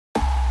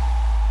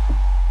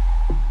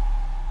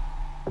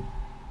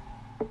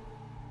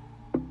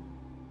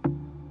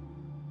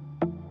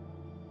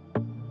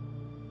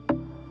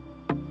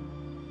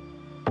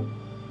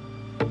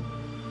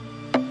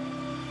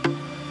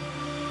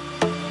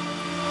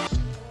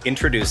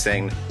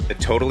Introducing the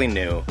totally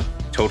new,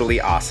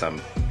 totally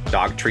awesome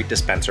dog treat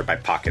dispenser by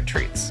Pocket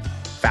Treats.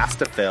 Fast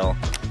to fill,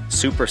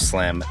 super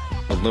slim,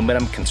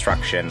 aluminum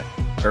construction,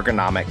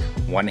 ergonomic,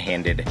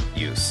 one-handed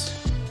use.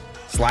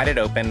 Slide it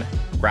open,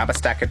 grab a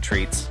stack of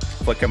treats,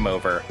 flick them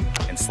over,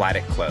 and slide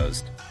it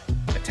closed.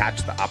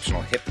 Attach the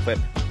optional hip clip,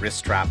 wrist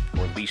strap,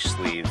 or leash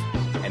sleeve,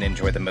 and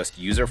enjoy the most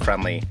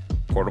user-friendly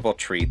portable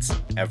treats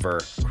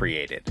ever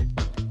created.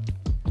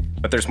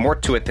 But there's more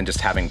to it than just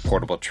having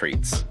portable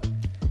treats.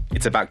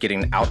 It's about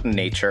getting out in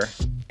nature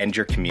and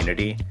your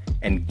community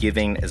and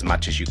giving as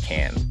much as you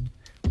can.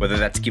 Whether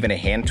that's giving a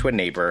hand to a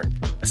neighbor,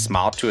 a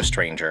smile to a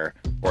stranger,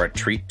 or a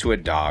treat to a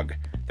dog,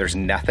 there's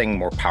nothing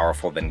more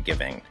powerful than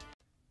giving.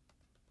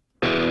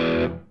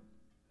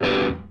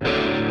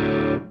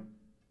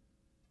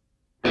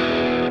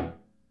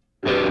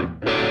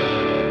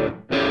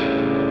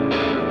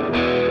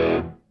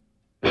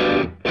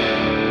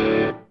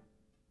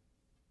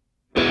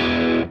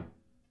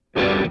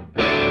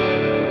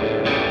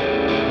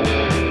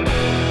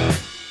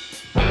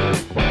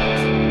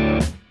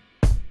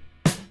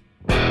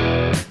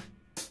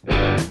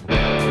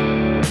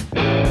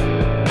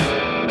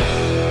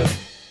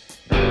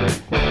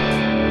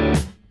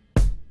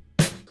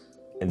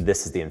 And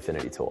this is the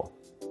Infinity Tool.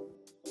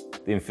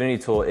 The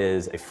Infinity Tool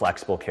is a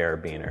flexible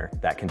carabiner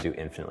that can do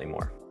infinitely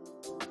more.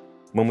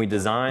 When we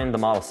designed the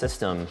model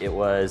system, it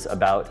was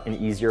about an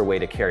easier way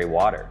to carry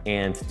water.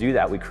 And to do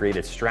that, we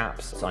created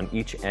straps on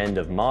each end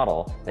of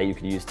model that you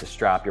could use to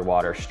strap your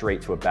water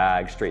straight to a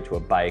bag, straight to a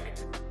bike.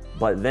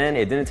 But then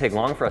it didn't take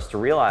long for us to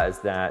realize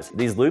that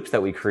these loops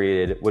that we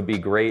created would be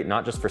great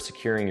not just for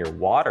securing your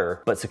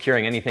water, but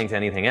securing anything to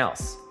anything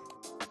else.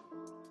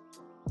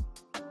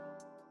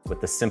 With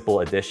the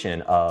simple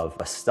addition of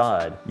a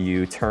stud,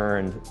 you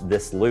turned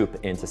this loop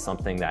into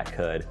something that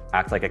could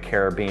act like a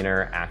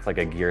carabiner, act like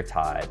a gear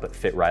tie, but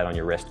fit right on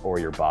your wrist or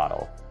your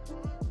bottle.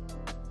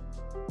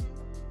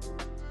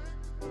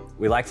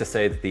 We like to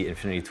say that the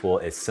Infinity Tool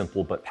is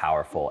simple but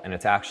powerful, and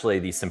it's actually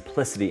the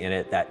simplicity in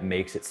it that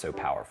makes it so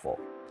powerful.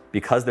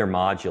 Because they're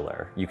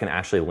modular, you can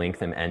actually link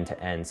them end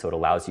to end, so it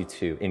allows you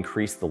to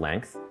increase the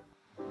length.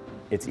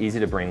 It's easy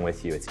to bring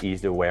with you. It's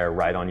easy to wear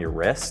right on your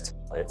wrist.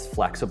 It's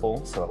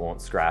flexible, so it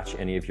won't scratch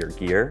any of your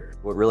gear.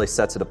 What really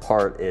sets it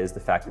apart is the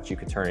fact that you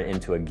can turn it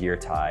into a gear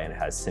tie and it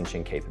has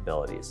cinching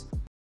capabilities.